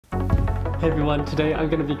Hey everyone, today I'm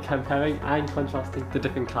going to be comparing and contrasting the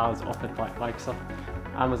different clouds offered by Microsoft,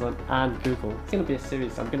 Amazon and Google. It's going to be a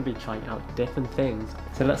series, so I'm going to be trying out different things.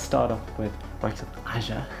 So let's start off with Microsoft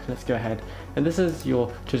Azure. Let's go ahead, and this is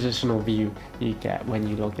your traditional view you get when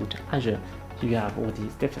you log into Azure. You have all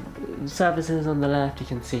these different services on the left, you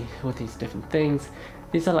can see all these different things.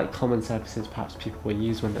 These are like common services perhaps people will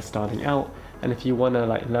use when they're starting out, and if you want to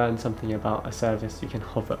like learn something about a service, you can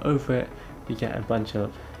hover over it. You get a bunch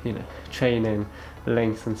of training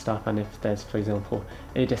links and stuff, and if there's, for example,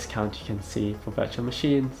 a discount you can see for virtual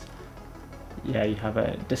machines, yeah, you have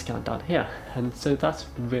a discount down here, and so that's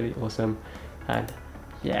really awesome. And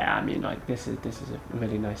yeah, I mean, like this is a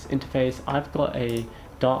really nice interface. I've got a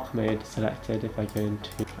dark mode selected. If I go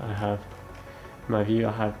into, I have my view,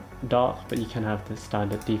 I have dark, but you can have the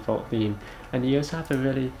standard default theme, and you also have a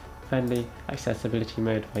really friendly accessibility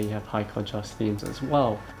mode where you have high contrast themes as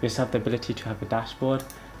well. You also have the ability to have a dashboard,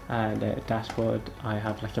 and a dashboard I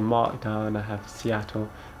have like a markdown. I have Seattle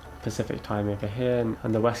Pacific time over here, and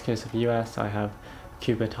on the west coast of the US I have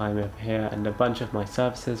Cuba time over here, and a bunch of my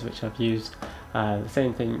services which I've used. The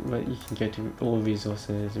same thing where you can go to all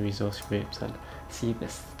resources, resource groups, and see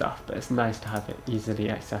this stuff, but it's nice to have it easily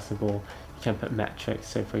accessible. You can put metrics,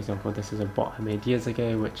 so for example this is a bot I made years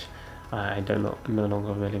ago which I no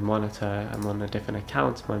longer really monitor. I'm on a different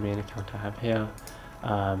account, my main account I have here.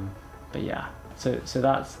 But yeah, so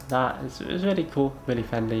that is really cool, really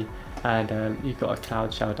friendly, and you've got a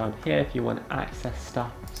cloud shell down here if you want to access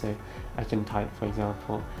stuff. So I can type, for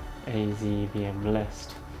example, AZVM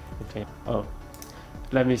list. Okay. Oh,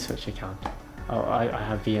 let me switch account. Oh, I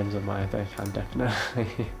have VMs on my other account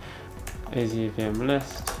definitely. AZVM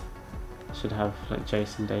list should have like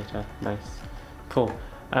JSON data. Nice, cool.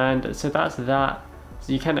 And so that's that.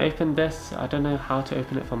 So you can open this. I don't know how to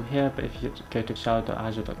open it from here, but if you go to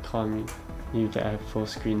shell.azure.com, you get a full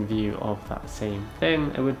screen view of that same thing.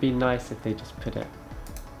 It would be nice if they just put it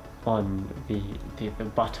on the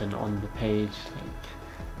button on the page. Like,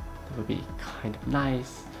 that would be kind of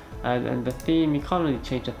nice. And the theme, you can't really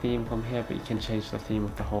change the theme from here, but you can change the theme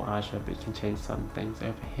of the whole Azure, but you can change some things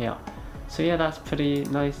over here. So yeah, that's pretty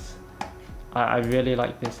nice. I really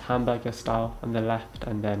like this hamburger style on the left,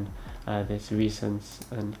 and then this recents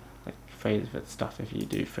and like favorite stuff if you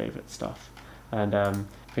do favorite stuff. And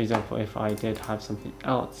for example, if I did have something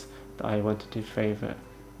else that I wanted to favorite,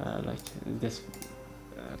 like this,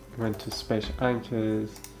 went to spatial anchors,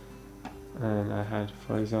 and I had,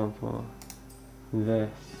 for example,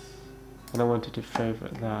 this, and I wanted to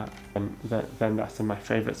favorite that, and then that's in my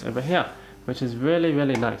favorites over here, which is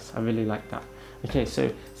really nice. I really like that. Okay,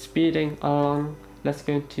 so speeding along, let's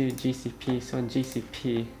go into GCP. So in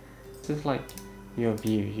GCP, this is like your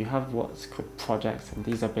view. You have what's called projects, and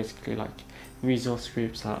these are basically like resource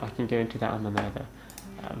groups. I can go into that on another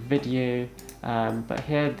video, but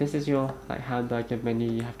here this is your like hamburger menu.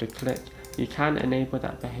 You have to click. You can enable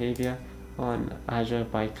that behavior on Azure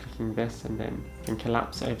by clicking this, and then you can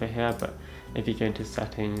collapse over here, but if you go into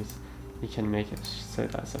settings, you can make it so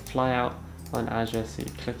that's a flyout on Azure, so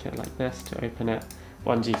you click it like this to open it.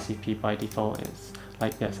 On GCP by default is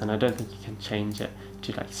like this, and I don't think you can change it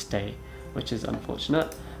to like stay, which is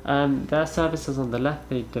unfortunate. There are services on the left,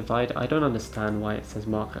 they divide. I don't understand why it says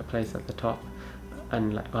marketplace at the top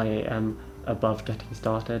and like IAM above getting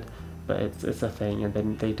started, but it's a thing, and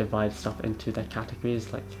then they divide stuff into their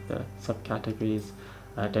categories, like the subcategories,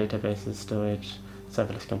 databases, storage,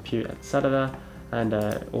 serverless compute, etc. And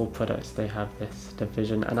all products, they have this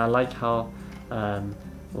division, and I like how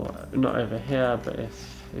well, not over here, but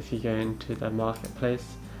if you go into the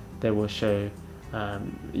marketplace, they will show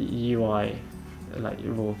UI, like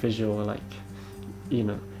more visual, like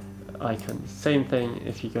icons. Same thing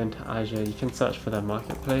if you go into Azure, you can search for their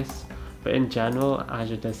marketplace, but in general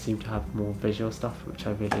Azure does seem to have more visual stuff, which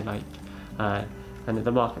I really like. And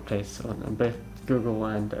the marketplace on both Google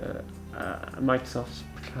and Microsoft's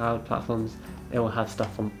cloud platforms, it will have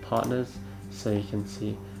stuff from partners, so you can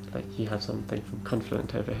see like you have something from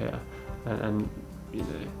Confluent over here, and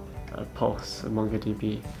Pulse,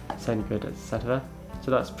 MongoDB, SendGrid, etc.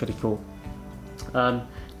 So that's pretty cool. Now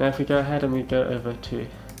if we go ahead and we go over to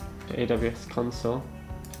the AWS console,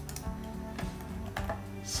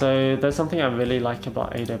 so there's something I really like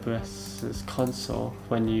about AWS's console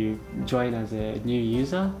when you join as a new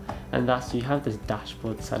user, and that's you have this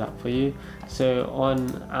dashboard set up for you. So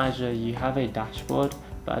on Azure you have a dashboard,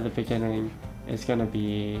 but at the beginning it's going to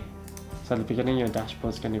be, so at the beginning your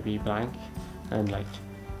dashboard is going to be blank, and like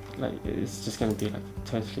it's just going to be like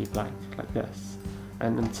totally blank like this.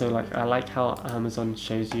 And so like I like how Amazon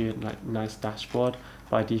shows you like nice dashboard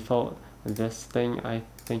by default. This thing I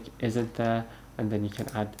think isn't there, and then you can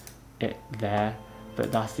add it there,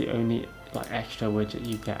 but that's the only like extra widget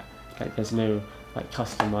you get. Like there's no like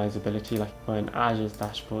customizability. Like on Azure's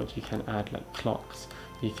dashboard you can add like clocks,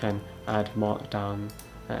 you can add markdown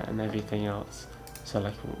and everything else. So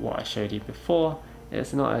like what I showed you before,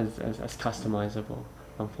 it's not as customizable,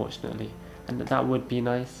 unfortunately, and that would be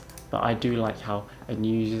nice. But I do like how a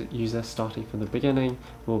new user starting from the beginning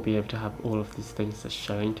will be able to have all of these things just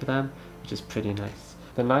showing to them, which is pretty nice.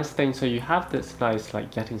 The nice thing, so you have this nice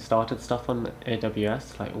like getting started stuff on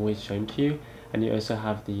AWS, like always shown to you, and you also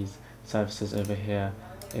have these services over here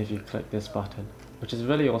if you click this button, which is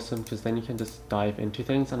really awesome because then you can just dive into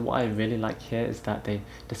things. And what I really like here is that they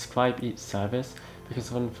describe each service, because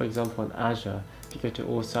for example on Azure, if you go to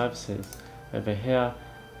all services over here,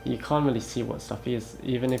 you can't really see what stuff is.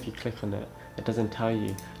 Even if you click on it, it doesn't tell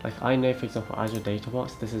you. Like I know, for example, Azure Data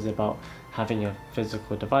Box, this is about having a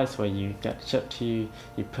physical device where you get shipped to you,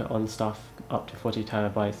 you put on stuff up to 40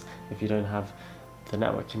 terabytes if you don't have the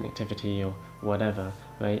network connectivity or whatever,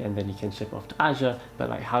 right? And then you can ship off to Azure. But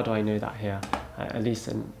like, how do I know that here? At least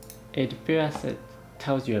in AWS, it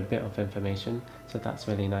tells you a bit of information, so that's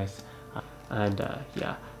really nice.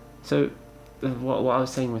 Yeah, so what I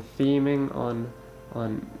was saying with theming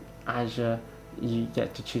on Azure, you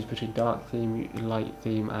get to choose between dark theme, light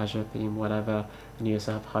theme, Azure theme, whatever, and you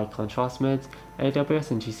also have high contrast modes.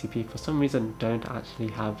 AWS and GCP for some reason don't actually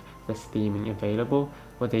have this theming available.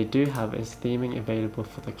 What they do have is theming available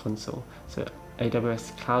for the console. So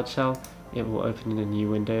AWS Cloud Shell, it will open in a new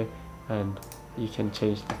window and you can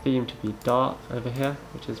change the theme to be dark over here,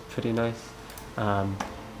 which is pretty nice.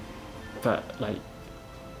 But like,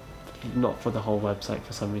 not for the whole website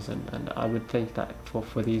for some reason, and I would think that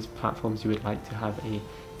for these platforms you would like to have a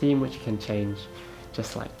theme which you can change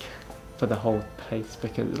just like for the whole place,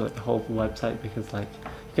 because like the whole website, because like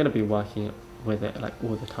you're going to be working with it like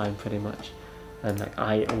all the time pretty much. And like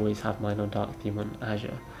I always have mine on dark theme on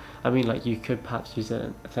Azure. I mean, like you could perhaps use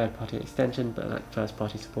a third-party extension, but like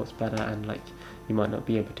first-party support's better, and like you might not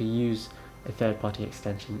be able to use a third-party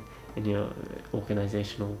extension in your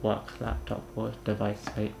organizational work laptop or device,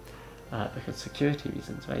 right? Because security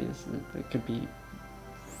reasons, right? It could be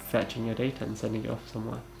fetching your data and sending it off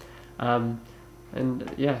somewhere.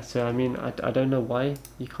 And yeah, so I mean, I don't know why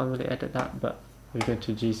you can't really edit that, but we go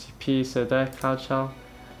to GCP, so their Cloud Shell.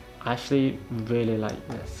 I actually really like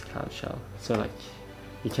this Cloud Shell. So like,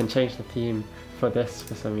 you can change the theme for this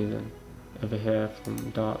for some reason over here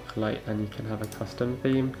from dark, light, and you can have a custom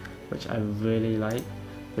theme, which I really like,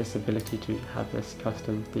 this ability to have this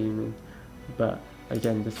custom theming. But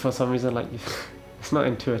again, this for some reason, like it's not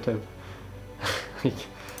intuitive. Like,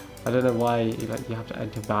 I don't know why like you have to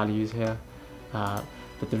enter values here.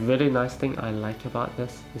 But the really nice thing I like about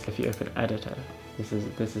this is if you open editor, this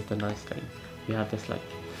is the nice thing. You have this like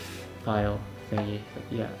file thingy.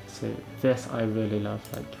 Yeah, so this I really love,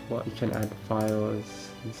 like what you can add files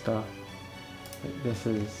and stuff. Like, this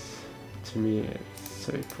is, to me, it's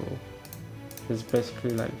so cool. It's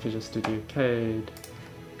basically like Visual Studio Code,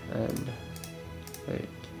 and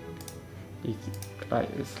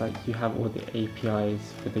it's like you have all the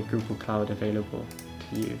APIs for the Google Cloud available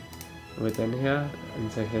to you within here.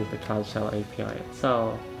 And so here's the Cloud Shell API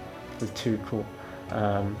itself. It's too cool.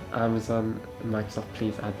 Amazon, Microsoft,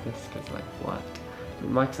 please add this, because like what?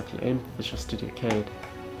 Microsoft, you own Visual Studio Code.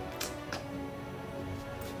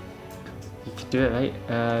 You could do it, right?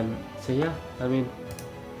 So yeah, I mean,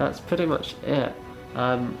 that's pretty much it.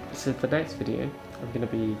 So the next video, I'm going to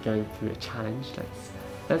be going through a challenge.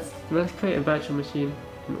 Let's create a virtual machine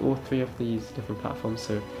in all three of these different platforms,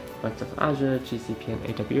 so Microsoft Azure, GCP and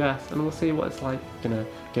AWS, and we'll see what it's like. We're going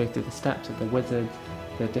to go through the steps of the wizards,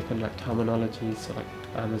 the different like terminologies. So like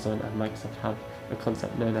Amazon and Microsoft have a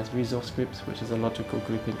concept known as resource groups, which is a logical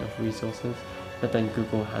grouping of resources, but then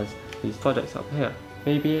Google has these products up here.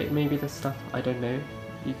 Maybe this stuff, I don't know.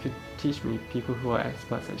 You could teach me, people who are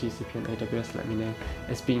experts at GCP and AWS, let me know.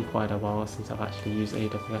 It's been quite a while since I've actually used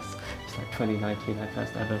AWS. It's like 2019 I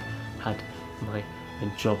first ever had my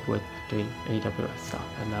job with doing AWS stuff,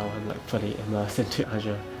 and now I'm like fully immersed into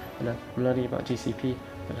Azure. And I'm learning about GCP,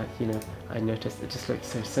 but like, you know, I noticed it just looks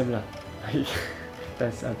so similar. Like,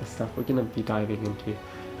 there's other stuff we're gonna be diving into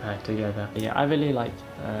together. Yeah, I really like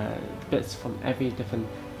bits from every different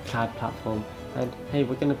cloud platform. And hey,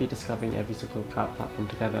 we're going to be discovering every single cloud platform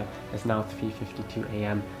together. It's now 3:52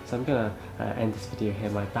 AM, so I'm going to end this video here.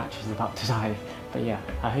 My battery's about to die. But yeah,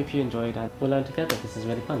 I hope you enjoyed and we'll learn together. This is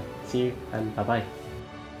really fun. See you and bye bye.